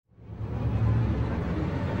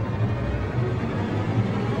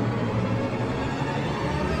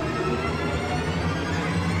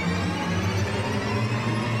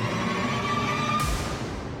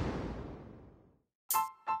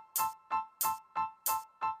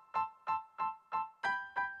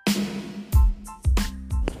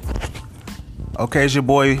Okay, it's your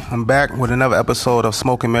boy. I'm back with another episode of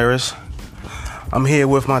Smoke and Mirrors. I'm here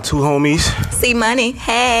with my two homies. C Money,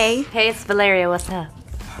 hey. Hey, it's Valeria. What's up?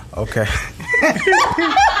 Okay.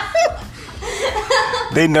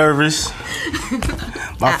 They nervous.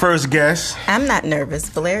 My first guest. I'm not nervous.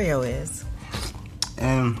 Valerio is.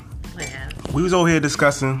 And we was over here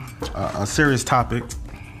discussing a serious topic.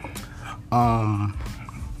 How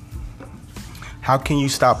can you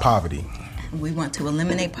stop poverty? We want to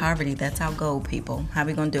eliminate poverty. That's our goal, people. How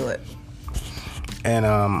we gonna do it? And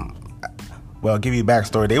well, I'll give you a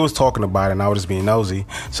backstory. They was talking about it, and I was just being nosy.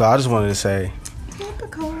 So I just wanted to say,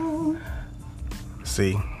 typical.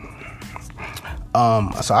 See. So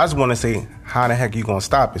I just want to say, how the heck you gonna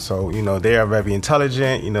stop it? So they are very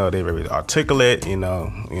intelligent. They're very articulate.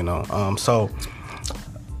 So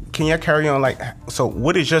can you carry on? So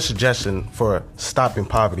what is your suggestion for stopping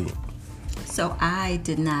poverty? So I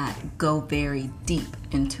did not go very deep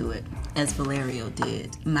into it as Valerio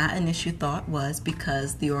did. My initial thought was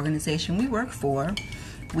because the organization we work for,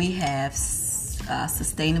 we have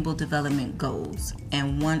sustainable development goals.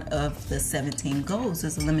 And one of the 17 goals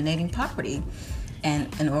is eliminating poverty.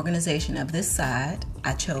 And an organization of this size,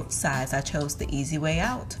 I chose the easy way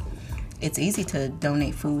out. It's easy to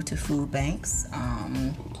donate food to food banks,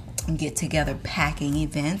 get together packing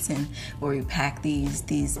events, and where we pack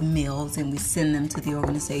these meals and we send them to the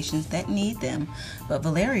organizations that need them. But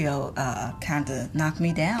Valerio kind of knocked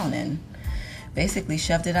me down and basically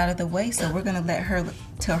shoved it out of the way. So we're gonna let her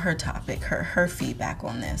tell her topic, her feedback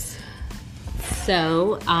on this.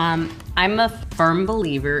 So I'm a firm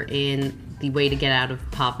believer in the way to get out of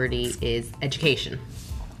poverty is education.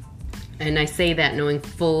 And I say that knowing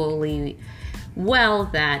fully well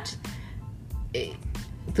that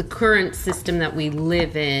the current system that we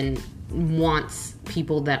live in wants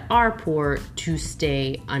people that are poor to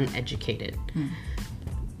stay uneducated.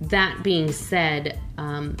 That being said,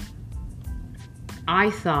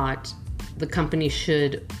 I thought the company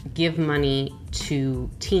should give money to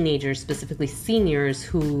teenagers, specifically seniors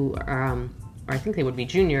who or I think they would be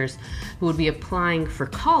juniors, who would be applying for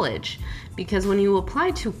college. Because when you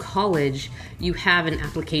apply to college, you have an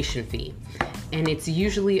application fee. And it's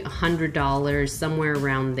usually $100, somewhere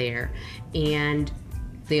around there. And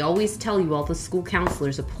they always tell you, all the school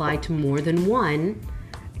counselors, apply to more than one.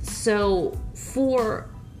 So for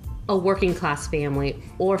a working class family,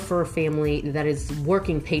 or for a family that is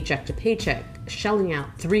working paycheck to paycheck, shelling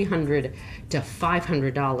out $300 to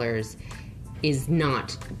 $500 is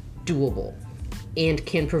not doable and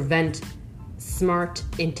can prevent smart,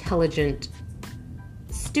 intelligent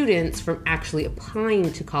students from actually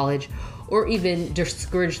applying to college, or even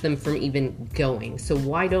discourage them from even going. So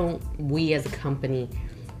why don't we as a company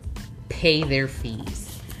pay their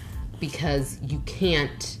fees? Because you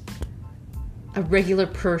can't, a regular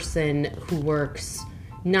person who works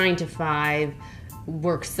 9 to 5,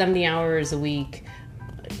 works 70 hours a week,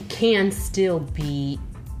 can still be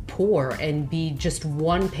poor and be just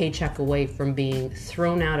one paycheck away from being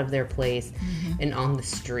thrown out of their place and on the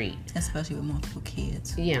street. Especially with multiple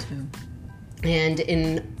kids. Yeah. Too. And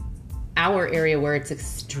in our area where it's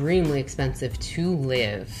extremely expensive to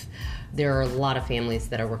live, there are a lot of families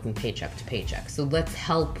that are working paycheck to paycheck. So let's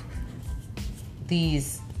help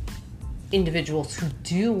these individuals who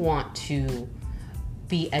do want to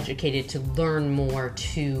be educated, to learn more,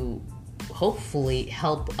 to hopefully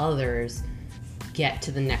help others get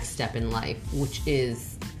to the next step in life, which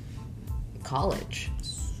is college.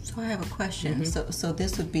 So I have a question. So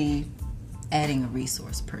this would be adding a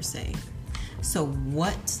resource per se. So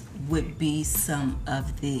what would be some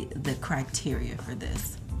of the criteria for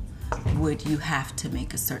this? Would you have to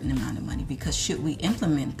make a certain amount of money? Because should we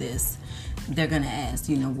implement this, they're going to ask,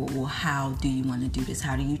 well, how do you want to do this?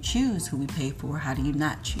 How do you choose who we pay for? How do you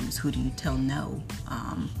not choose? Who do you tell no?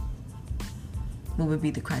 What would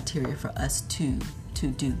be the criteria for us to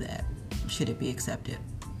do that? Should it be accepted?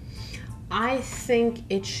 I think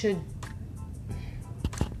it should,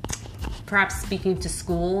 perhaps speaking to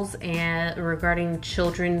schools and regarding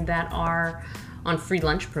children that are on free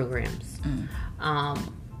lunch programs.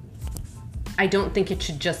 I don't think it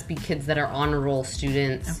should just be kids that are honor roll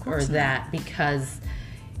students or that, because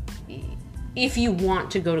if you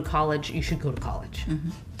want to go to college, you should go to college.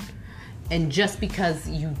 And just because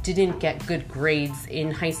you didn't get good grades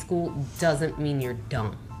in high school doesn't mean you're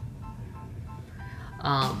dumb.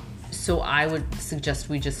 So I would suggest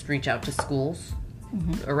we just reach out to schools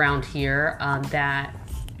around here that,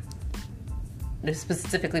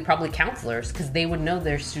 specifically probably counselors, because they would know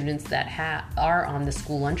their students that are on the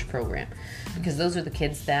school lunch program, because those are the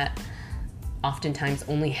kids that oftentimes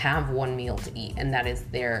only have one meal to eat, and that is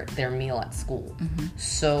their meal at school.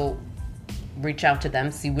 So reach out to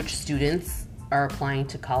them, see which students are applying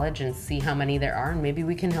to college, and see how many there are, and maybe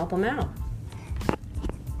we can help them out.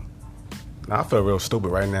 I feel real stupid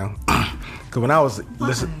right now. Because when I was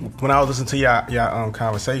listening to your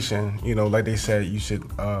conversation, you know, like they said, you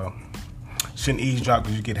shouldn't eavesdrop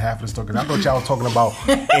because you get half of the story. Because I thought y'all was talking about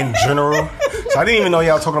in general. So I didn't even know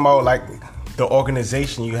y'all was talking about like the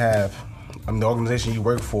organization you have, the organization you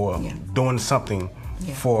work for, doing something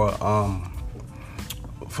for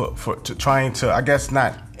trying to, I guess,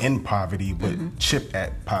 not end poverty, but chip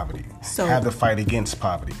at poverty. So have the fight against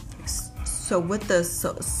poverty. So with the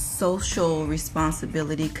Social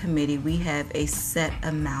Responsibility Committee, we have a set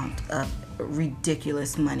amount of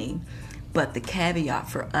ridiculous money. But the caveat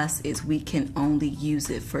for us is we can only use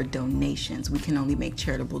it for donations. We can only make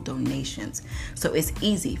charitable donations. So it's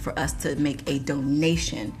easy for us to make a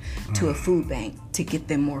donation to a food bank to get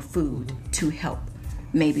them more food to help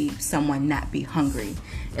maybe someone not be hungry.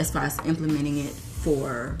 As far as implementing it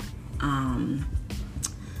for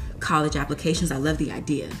college applications, I love the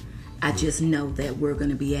idea. I just know that we're going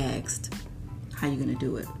to be asked, how are you going to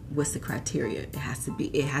do it? What's the criteria? It has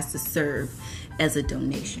to serve as a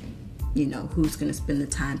donation. You know, who's going to spend the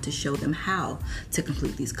time to show them how to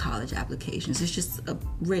complete these college applications? It's just a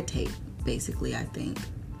red tape, basically, I think.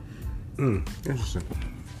 Interesting.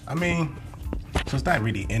 I mean, so it's not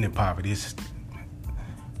really ending poverty. It's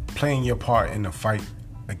playing your part in the fight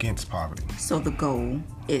against poverty. So the goal,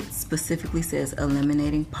 it specifically says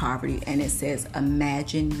eliminating poverty, and it says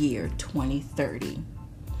imagine year 2030.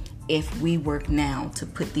 If we work now to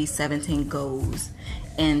put these 17 goals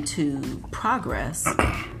into progress,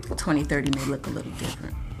 2030 may look a little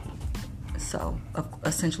different. So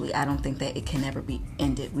essentially, I don't think that it can ever be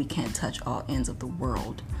ended. We can't touch all ends of the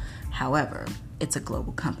world. However, it's a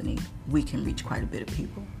global company. We can reach quite a bit of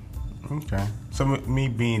people. Okay. So me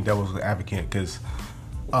being devil's advocate, because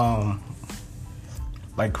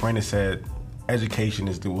like Karina said, education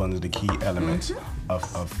is one of the key elements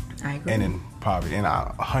of ending poverty, and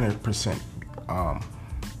I 100%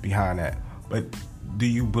 behind that. But do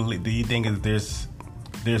you think that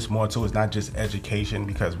there's more to it? It's not just education,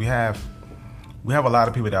 because we have a lot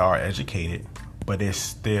of people that are educated, but they're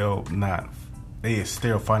still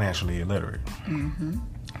financially illiterate.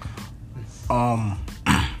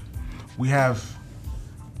 We have,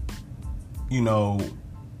 you know,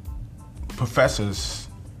 professors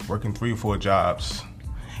working 3 or 4 jobs,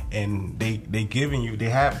 and they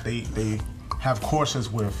have courses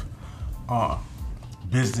with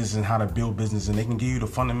business and how to build business, and they can give you the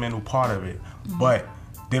fundamental part of it, but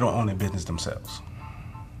they don't own their business themselves.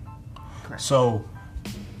 Correct. So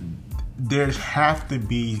there have to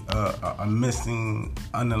be a missing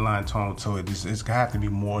underlying tone to it. It's going to have to be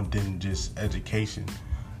more than just education.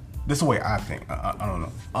 This is the way I think. I don't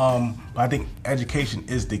know. But I think education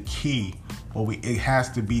is the key. But it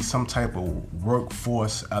has to be some type of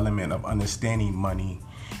workforce element of understanding money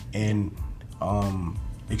and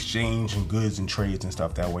exchange and goods and trades and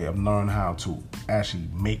stuff that way, of learning how to actually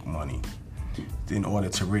make money in order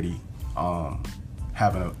to really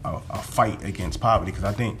have a fight against poverty. Because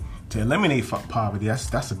I think to eliminate poverty,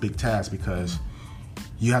 that's a big task, because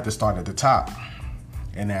you have to start at the top,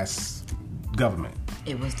 and that's government.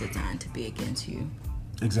 It was designed to be against you.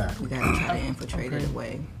 Exactly. We got to try to infiltrate it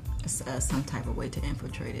away. Some type of way to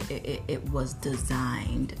infiltrate it. It was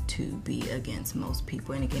designed to be against most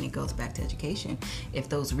people. And again, it goes back to education. If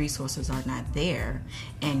those resources are not there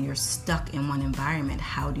and you're stuck in one environment,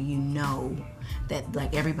 how do you know that,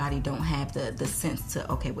 like, everybody don't have the sense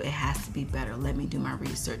to, okay, well, it has to be better. Let me do my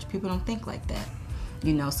research. People don't think like that.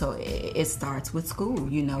 You know, so it starts with school.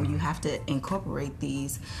 You know, you have to incorporate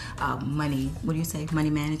these money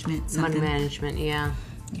management? Something? Money management, yeah.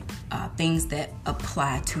 Things that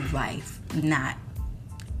apply to life, not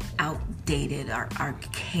outdated or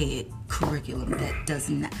archaic curriculum that does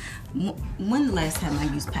not. When the last time I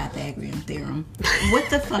used Pythagorean theorem? What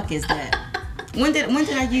the fuck is that? When did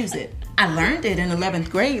I use it? I learned it in 11th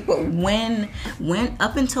grade, but when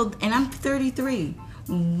up until, and I'm 33.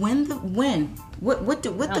 What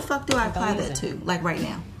the fuck do I apply that to? Like right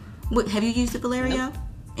now? What, have you used it, Valeria? Nope.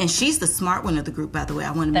 And she's the smart one of the group, by the way.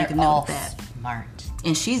 I want to make a note of that. Smart.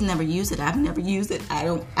 And she's never used it. I've never used it.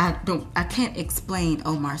 I can't explain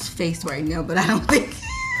Omar's face right now, but I don't think.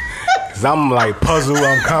 Cause I'm like puzzled,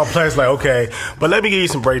 I'm complex, like, okay. But let me give you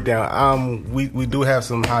some breakdown. We do have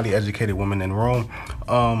some highly educated women in the room.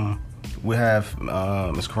 We have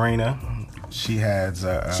Miss Karina. She has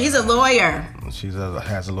she's a lawyer. She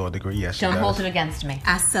has a law degree. Yes, she Don't does. hold it against me.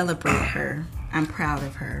 I celebrate her. I'm proud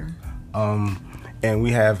of her. And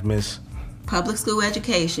we have Miss Public school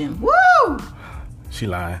education. Woo! She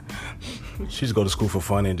lying. She just go to school for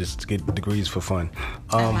fun and just get degrees for fun.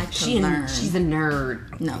 I like to learn. She's a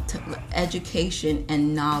nerd. No, education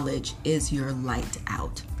and knowledge is your light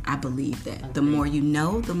out. I believe that. Okay. The more you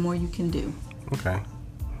know, the more you can do. Okay.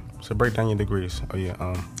 So break down your degrees. Oh yeah.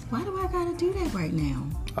 Why do I gotta do that right now?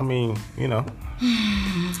 I mean, you know.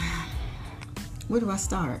 Where do I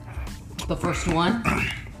start? The first one.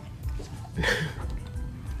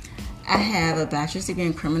 I have a bachelor's degree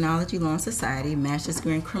in criminology, law, and society, master's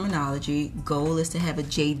degree in criminology. Goal is to have a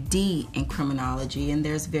JD in criminology, and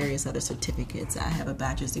there's various other certificates. I have a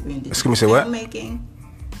bachelor's degree in digital filmmaking.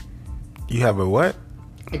 You have a what?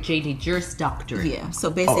 A JD, Juris Doctorate. Yeah, so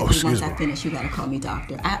basically once I finish, you gotta call me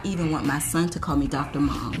doctor. I even want my son to call me Dr.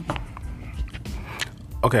 Mom.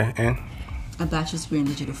 Okay, and? A bachelor's degree in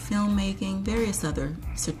digital filmmaking, various other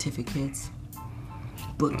certificates,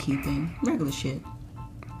 bookkeeping, regular shit.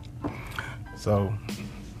 So,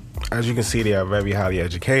 as you can see, they are very highly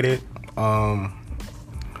educated.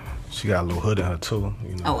 She got a little hood in her too.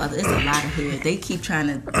 You know. Oh, there's a lot of hood. They keep trying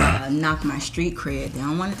to knock my street cred. They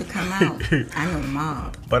don't want it to come out. I know the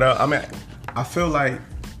mob. But I mean, I feel like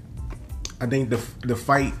I think the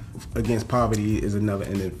fight against poverty is a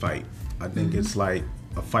never-ending fight. I think it's like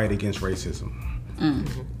a fight against racism.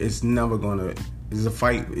 It's never gonna. It's a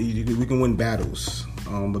fight. We can win battles,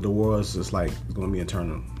 but the war is just like it's gonna be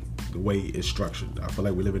eternal. The way it's structured, I feel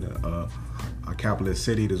like we live in a capitalist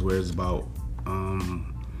city. That's where it's about.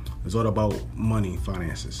 It's all about money,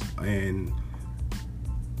 finances, and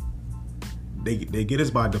they get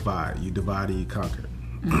us by divide. You divide and you conquer.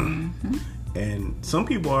 And some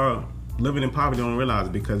people are living in poverty, don't realize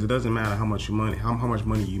it, because it doesn't matter how much money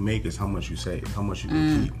you make is how much you save, how much you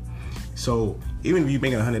can keep. So even if you're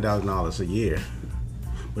making $100,000 a year,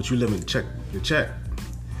 but you live in check to check,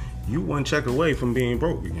 you one check away from being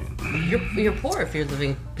broke again. You're poor if you're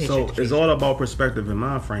living paycheck to paycheck. So it's all about perspective and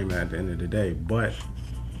mind frame at the end of the day. But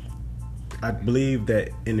I believe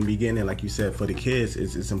that in the beginning, like you said, for the kids,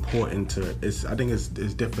 it's important to. I think it's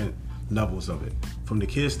different levels of it. From the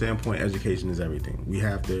kids' standpoint, education is everything. We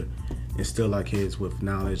have to instill our kids with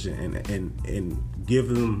knowledge and give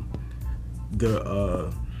them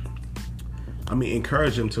the.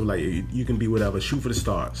 Encourage them to, like, you can be whatever, shoot for the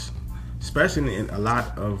stars. Especially in a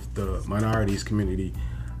lot of the minorities community,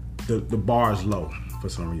 the bar is low for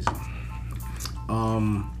some reason.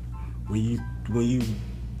 When you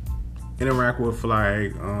interact with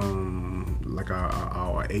like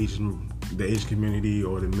our Asian community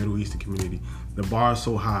or the Middle Eastern community, the bar is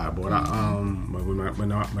so high, but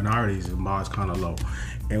minorities, the bar is kind of low,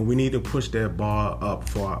 and we need to push that bar up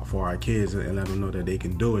for our kids and let them know that they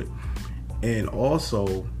can do it. And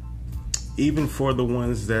also, even for the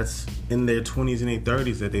ones that's in their 20s and their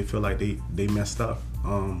 30s that they feel like they messed up,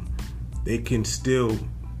 they can still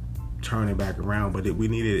turn it back around. But we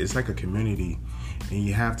need it. It's like a community, and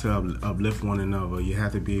you have to uplift one another. You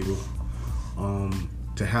have to be able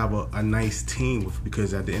to have a nice team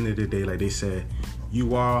because at the end of the day, like they said,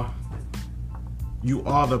 you are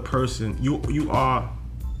the person. You are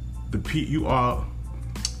the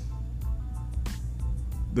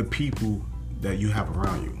people that you have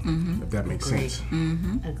around you, if that makes sense.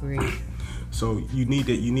 Agreed. So you need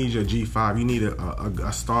your G5. You need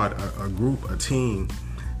a group, a team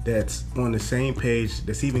that's on the same page,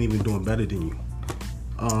 that's even doing better than you,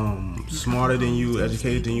 smarter than you,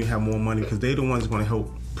 educated than you, have more money, because they're the ones going to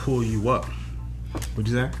help pull you up. What'd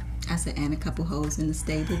you say? I said, and a couple hoes in the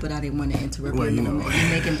stable, but I didn't want to interrupt you. You're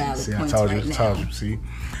making valid points right now. I told you, see?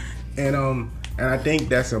 And I think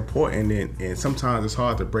that's important, and sometimes it's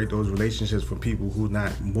hard to break those relationships for people who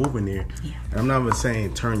not moving there. Yeah. And I'm not even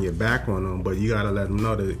saying turn your back on them, but you got to let them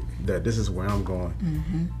know that this is where I'm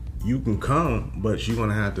going. You can come, but you're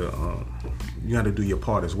gonna have to do your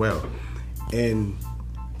part as well. And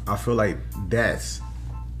I feel like is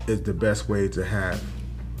the best way to have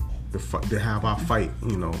our fight,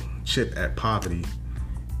 chip at poverty.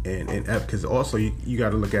 And because also you got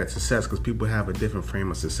to look at success, because people have a different frame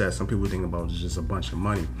of success. Some people think about just a bunch of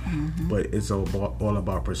money, but it's all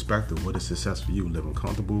about perspective. What is success for you? Living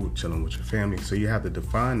comfortable, chilling with your family. So you have to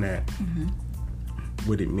define that,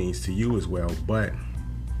 what it means to you as well. But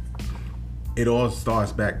it all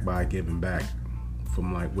starts back by giving back,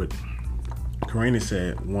 from like what Karina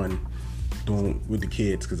said, doing with the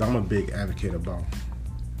kids, because I'm a big advocate about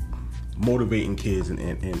motivating kids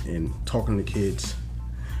and talking to kids.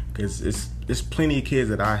 Because it's plenty of kids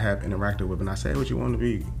that I have interacted with, and I say, what you want to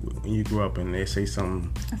be when you grow up, and they say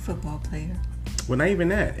something. A football player. Well, not even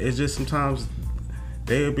that. It's just sometimes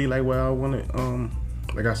they'll be like, well, I want to,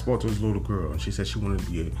 like I spoke to this little girl, and she said she wanted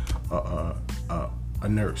to be a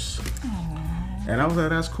nurse. Aww. And I was like,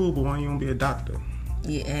 that's cool, but why don't you want to be a doctor?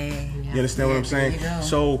 Yeah. You understand what I'm saying?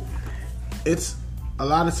 So it's a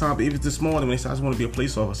lot of times, even this morning when they say, I just want to be a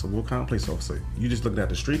police officer. What kind of police officer? You just looking at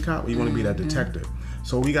the street cop, or you want to be that detective?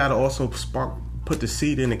 So we got to also put the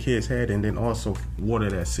seed in the kid's head, and then also water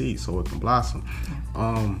that seed so it can blossom.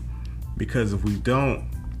 Because if we don't,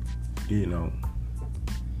 9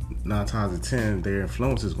 times out of 10, their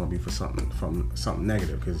influence is going to be for something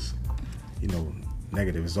negative. Because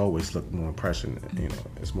negative is always look more impression.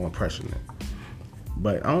 It's more impression.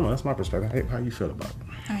 But I don't know. That's my perspective. How you feel about it?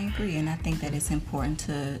 I agree, and I think that it's important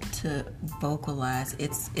to vocalize.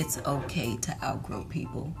 It's okay to outgrow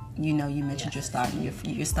people. You mentioned you're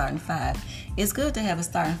starting 5. It's good to have a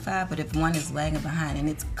starting 5, but if one is lagging behind and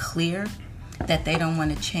it's clear that they don't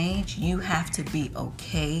want to change, you have to be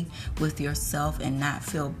okay with yourself and not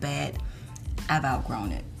feel bad. I've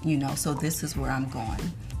outgrown it, so this is where I'm going.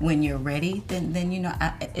 When you're ready, then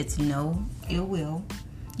it's no ill will,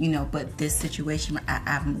 but this situation,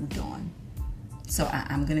 I've moved on. So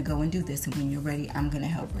I'm going to go and do this, and when you're ready, I'm going to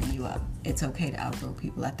help bring you up. It's okay to outgrow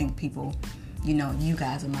people. I think people, you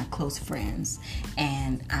guys are my close friends,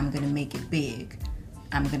 and I'm going to make it big.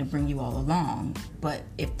 I'm going to bring you all along. But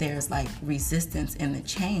if there's like resistance in the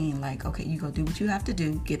chain, like, okay, you go do what you have to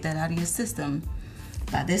do, get that out of your system.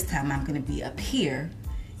 By this time, I'm going to be up here,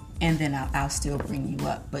 and then I'll still bring you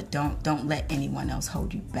up. But don't let anyone else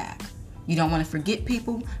hold you back. You don't want to forget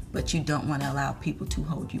people, but you don't want to allow people to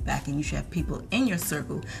hold you back. And you should have people in your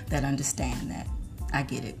circle that understand that. I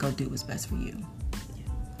get it. Go do what's best for you.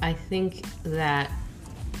 I think that,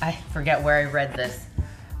 I forget where I read this,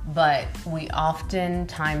 but we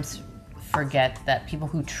oftentimes forget that people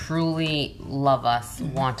who truly love us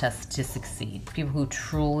want us to succeed. People who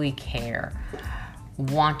truly care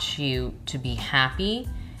want you to be happy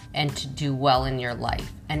and to do well in your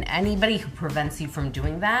life. And anybody who prevents you from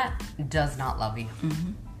doing that does not love you.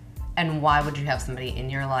 And why would you have somebody in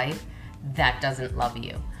your life that doesn't love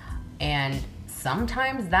you? And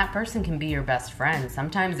sometimes that person can be your best friend.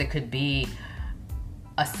 Sometimes it could be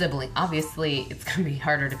a sibling. Obviously, it's going to be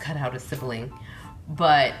harder to cut out a sibling,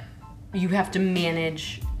 but you have to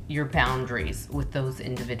manage your boundaries with those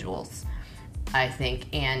individuals, I think,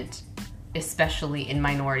 and especially in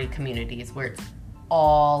minority communities where it's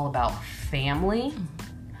all about family,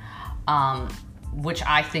 which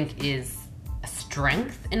I think is a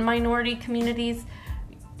strength in minority communities.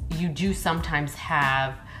 You do sometimes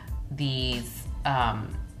have these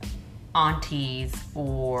aunties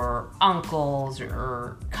or uncles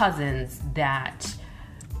or cousins that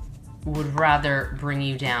would rather bring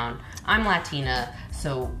you down. I'm Latina,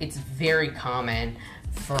 so it's very common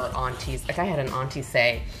for aunties. Like I had an auntie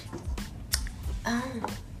say,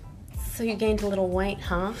 so you gained a little weight,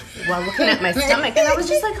 huh? While looking at my stomach, and I was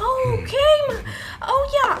just like, oh, okay,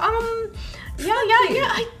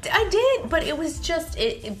 I did, but it was just,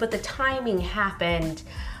 but the timing happened.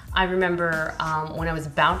 I remember when I was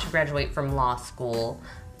about to graduate from law school,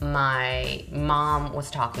 my mom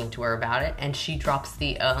was talking to her about it, and she drops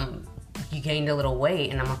the, you gained a little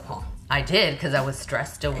weight, and I'm like, well, I did, because I was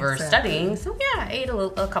stressed over studying, so yeah, I ate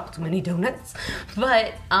a couple too many donuts,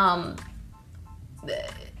 but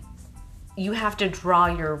you have to draw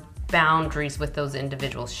your boundaries with those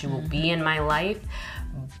individuals. She will be in my life,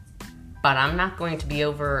 but I'm not going to be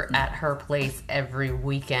over at her place every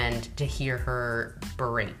weekend to hear her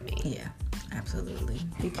berate me. Yeah, absolutely.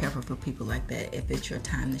 Be careful for people like that if it's your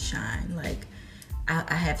time to shine. Like,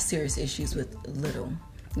 I have serious issues with little.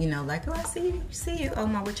 Like, oh, I see you. Oh,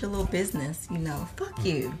 my, with your little business. Fuck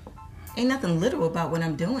you. Ain't nothing little about what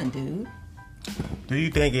I'm doing, dude. Do you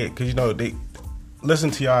think it, because, they...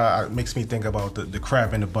 Listen to y'all makes me think about the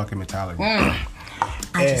crab in the bucket mentality.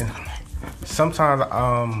 And sometimes,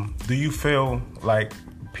 do you feel like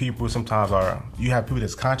people sometimes you have people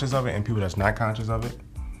that's conscious of it and people that's not conscious of it?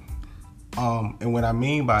 And what I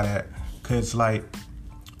mean by that, because like,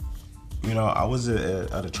 I was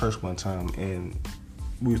at a church one time and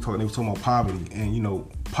they were talking about poverty, and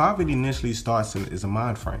poverty initially starts as a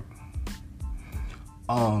mind frame.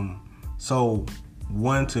 So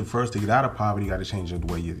to get out of poverty, you got to change the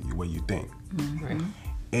way you think. Right.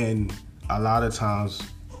 And a lot of times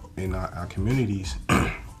in our communities,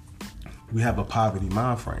 we have a poverty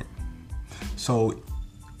mind frame. So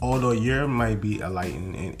although you might be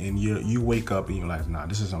enlightened and you wake up and you're like, nah,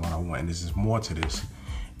 this isn't what I want, and this is more to this.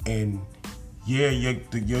 And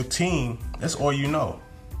your team, that's all you know.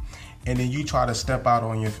 And then you try to step out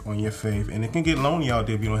on your faith, and it can get lonely out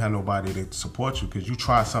there if you don't have nobody to support you, because you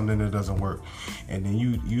try something that doesn't work, and then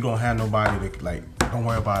you don't have nobody to, like, don't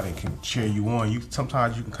worry about it, can cheer you on.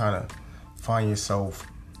 Sometimes you can kind of find yourself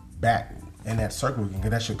back in that circle, because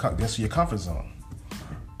that's your comfort zone.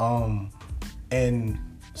 And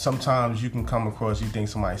sometimes you can come across, you think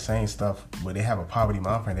somebody's saying stuff, but they have a poverty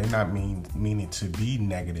mind frame. They're not meaning to be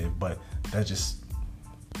negative, but that's just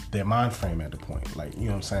their mind frame at the point. Like, you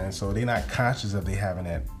know what I'm saying? So they're not conscious of they having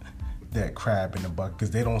that crab in the bucket,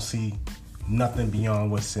 because they don't see nothing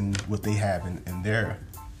beyond what they have in their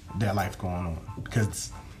life going on.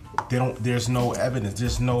 Because there's no evidence,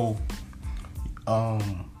 there's no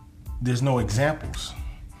examples.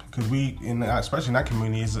 Because especially in that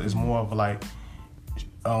community, is more of like,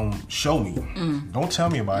 show me. Don't tell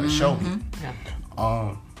me about it, show me.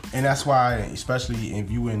 Yeah. And that's why, especially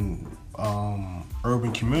if you in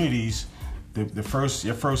urban communities, your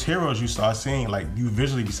first heroes you start seeing, like, you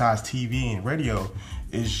visually, besides TV and radio,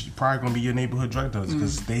 is probably gonna be your neighborhood drug dealers,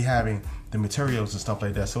 because they having the materials and stuff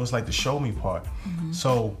like that. So it's like the show me part.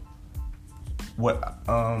 So what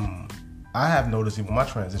I have noticed in my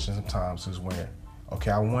transition sometimes is where,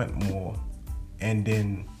 okay, I want more, and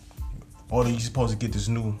then or you're supposed to get this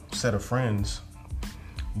new set of friends,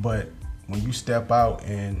 but when you step out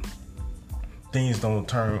and things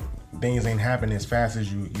ain't happening as fast as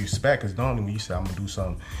you expect. Because normally when you say I'm gonna do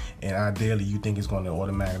something, and ideally you think it's gonna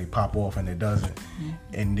automatically pop off, and it doesn't.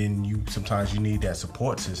 And then sometimes you need that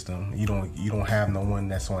support system. You don't have no one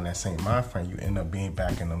that's on that same mind frame. You end up being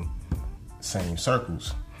back in them same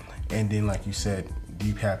circles. And then, like you said,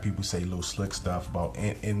 you have people say little slick stuff about,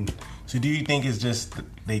 and so do you think it's just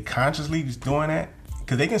they consciously just doing that?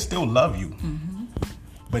 Because they can still love you,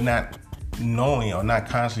 but not knowing or not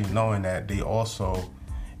consciously knowing that they also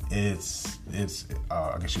it's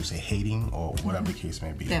I guess you would say hating, or whatever the case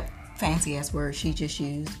may be. That fancy ass word she just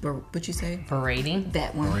used, what you say? Berating.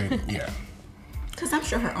 That one. Berating, yeah. Because I'm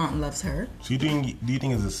sure her aunt loves her. So do you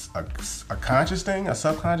think it's a conscious thing, a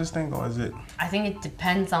subconscious thing, or is it? I think it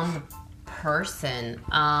depends on the person.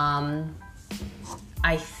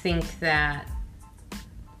 I think that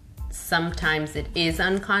sometimes it is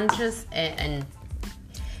unconscious, and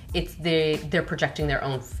it's they're projecting their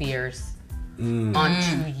own fears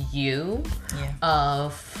onto you. Yeah.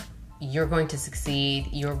 Of, you're going to succeed,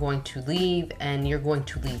 you're going to leave, and you're going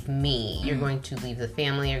to leave me. You're going to leave the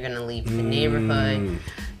family, you're going to leave the neighborhood,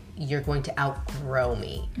 you're going to outgrow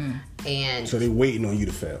me. And so they're waiting on you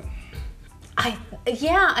to fail. I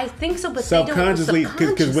think so, but subconsciously, they don't.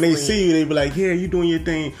 because when they see you, they be like, "Yeah, you doing your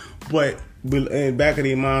thing," but in back of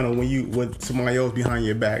their mind, or when you with somebody else behind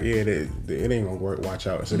your back, it ain't gonna work. Watch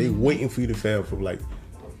out. So they waiting for you to fail, for like,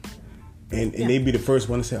 and they be the first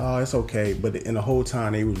one to say, "Oh, it's okay," but in the whole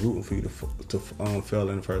time they was rooting for you to fail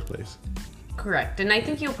in the first place. Correct, and I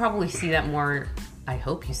think you'll probably see that more. I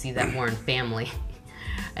hope you see that more in family,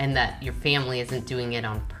 and that your family isn't doing it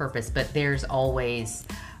on purpose. But there's always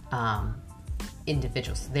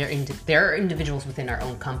individuals. There are individuals within our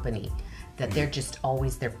own company that they're just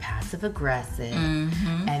always, they're passive aggressive,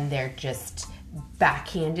 and they're just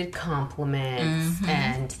backhanded compliments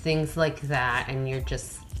and things like that, and you're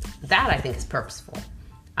just, that I think is purposeful.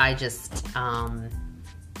 I just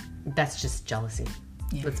that's just jealousy.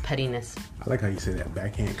 It's pettiness. I like how you say that,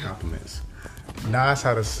 backhand compliments. Nas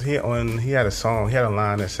had a song, he had a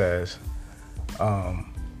line that says,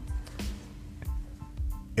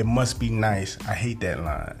 "It must be nice." I hate that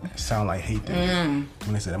line. It sound like hate that.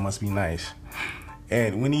 When they said it must be nice.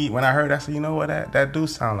 And when I heard that, I said, you know what, that do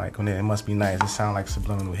sound like, when it must be nice, it sound like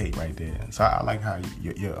subliminal hate right there. So I like how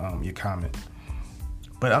your comment.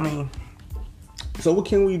 But I mean, so what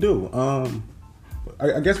can we do?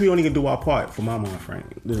 I guess we only can do our part for my mind frame.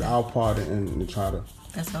 This is our part and to try to.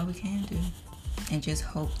 That's all we can do. And just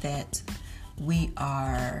hope that we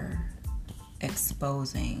are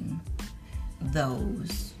exposing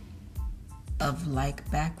those of like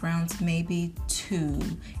backgrounds maybe to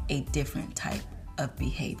a different type of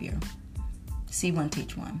behavior. See one,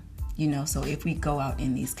 teach one. So if we go out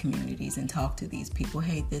in these communities and talk to these people,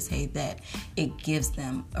 hate this, hate that, it gives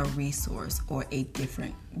them a resource or a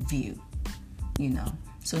different view,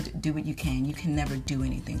 So do what you can. You can never do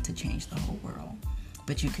anything to change the whole world,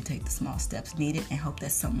 but you can take the small steps needed and hope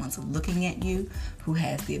that someone's looking at you who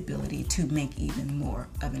has the ability to make even more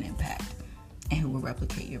of an impact and who will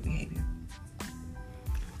replicate your behavior.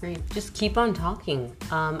 Great. Just keep on talking.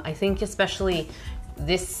 I think especially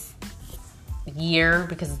this year,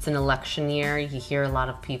 because it's an election year, you hear a lot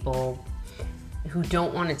of people who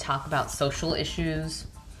don't want to talk about social issues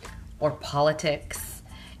or politics,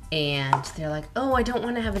 and they're like, oh, I don't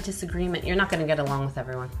want to have a disagreement. You're not going to get along with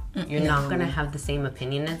everyone. You're not going to have the same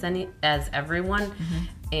opinion as everyone,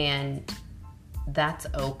 and that's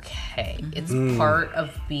okay. It's part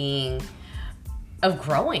of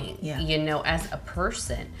growing, as a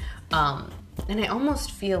person. And I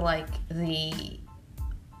almost feel like the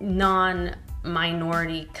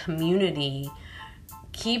minority community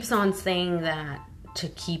keeps on saying that to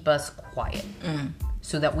keep us quiet,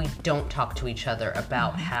 so that we don't talk to each other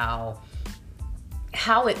about how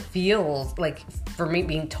it feels like for me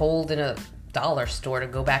being told in a dollar store to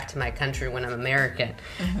go back to my country when I'm American,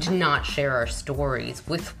 to not share our stories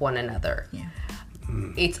with one another. Yeah.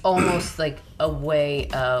 It's almost like a way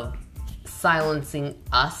of silencing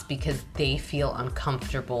us because they feel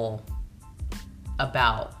uncomfortable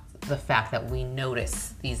about the fact that we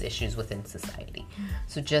notice these issues within society.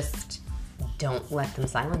 So just don't let them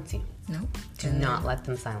silence you. No. Do not let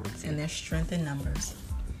them silence you. And there's strength in numbers.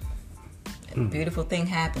 A beautiful thing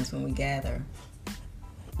happens when we gather.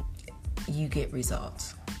 You get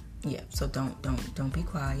results. Yeah, so don't be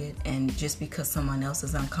quiet. And just because someone else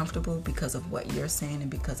is uncomfortable because of what you're saying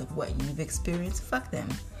and because of what you've experienced, fuck them.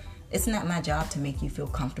 It's not my job to make you feel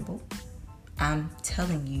comfortable. I'm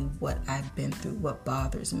telling you what I've been through, what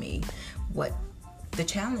bothers me, what the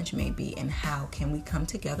challenge may be, and how can we come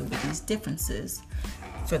together with these differences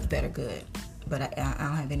for the better good. But I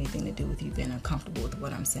don't have anything to do with you being uncomfortable with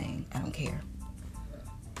what I'm saying. I don't care.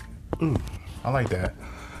 I like that.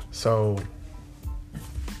 So,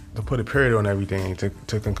 to put a period on everything, to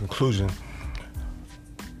conclusion,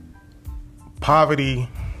 poverty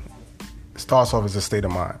starts off as a state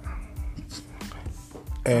of mind.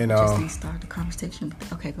 And Just start the conversation.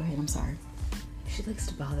 Okay, go ahead. I'm sorry. She likes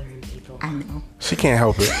to bother people. Uh, I know. she can't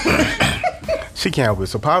help it. She can't help it.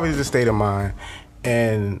 So poverty is a state of mind,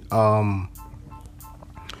 and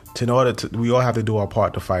in order to, we all have to do our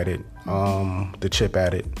part to fight it, to chip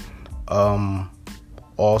at it.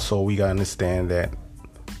 Also, we gotta understand that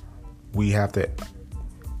we have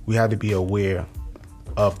to be aware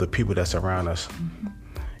of the people that surround us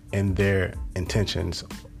and their intentions,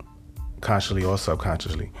 consciously or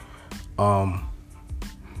subconsciously, on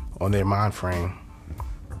their mind frame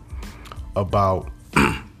about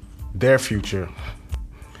their future.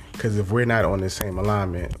 Because if we're not on the same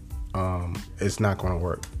alignment, it's not going to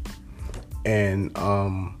work. And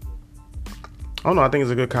I don't know, I think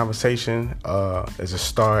it's a good conversation as a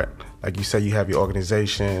start. Like you said, you have your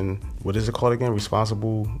organization. What is it called again?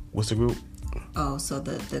 Responsible, what's the group? Oh, so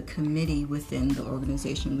the committee within the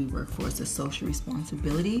organization we work for is the Social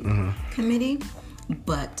Responsibility Committee.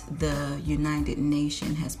 But the United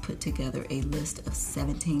Nations has put together a list of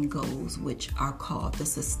 17 goals, which are called the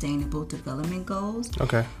Sustainable Development Goals.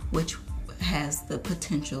 Okay. Which has the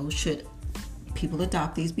potential, should people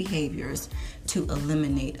adopt these behaviors, to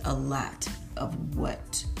eliminate a lot of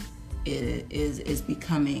what is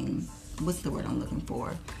becoming, what's the word I'm looking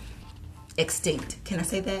for? Extinct. Can I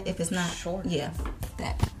say that? If it's not, sure. Yeah,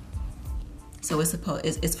 that. So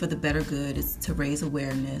it's for the better good. It's to raise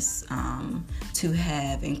awareness, to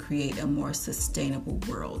have and create a more sustainable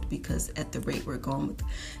world. Because at the rate we're going with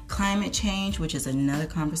climate change, which is another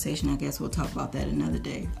conversation, I guess we'll talk about that another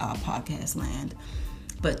day, podcast land.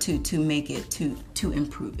 But to make it to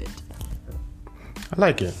improve it. I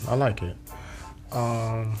like it.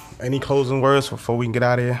 Any closing words before we can get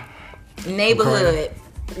out of here? Neighborhood.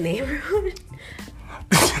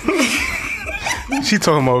 She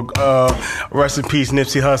talking about rest in peace,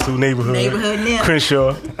 Nipsey Hussle, Neighborhood Nip.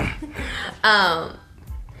 Crenshaw.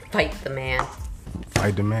 Fight the man.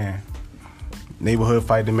 Fight the man. Neighborhood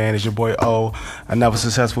Fight the Man is your boy O. Another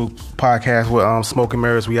successful podcast with Smoke and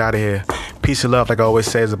Mirrors. We out of here. Peace and love, like I always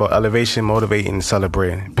say, is about elevation, motivating, and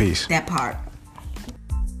celebrating. Peace. That part.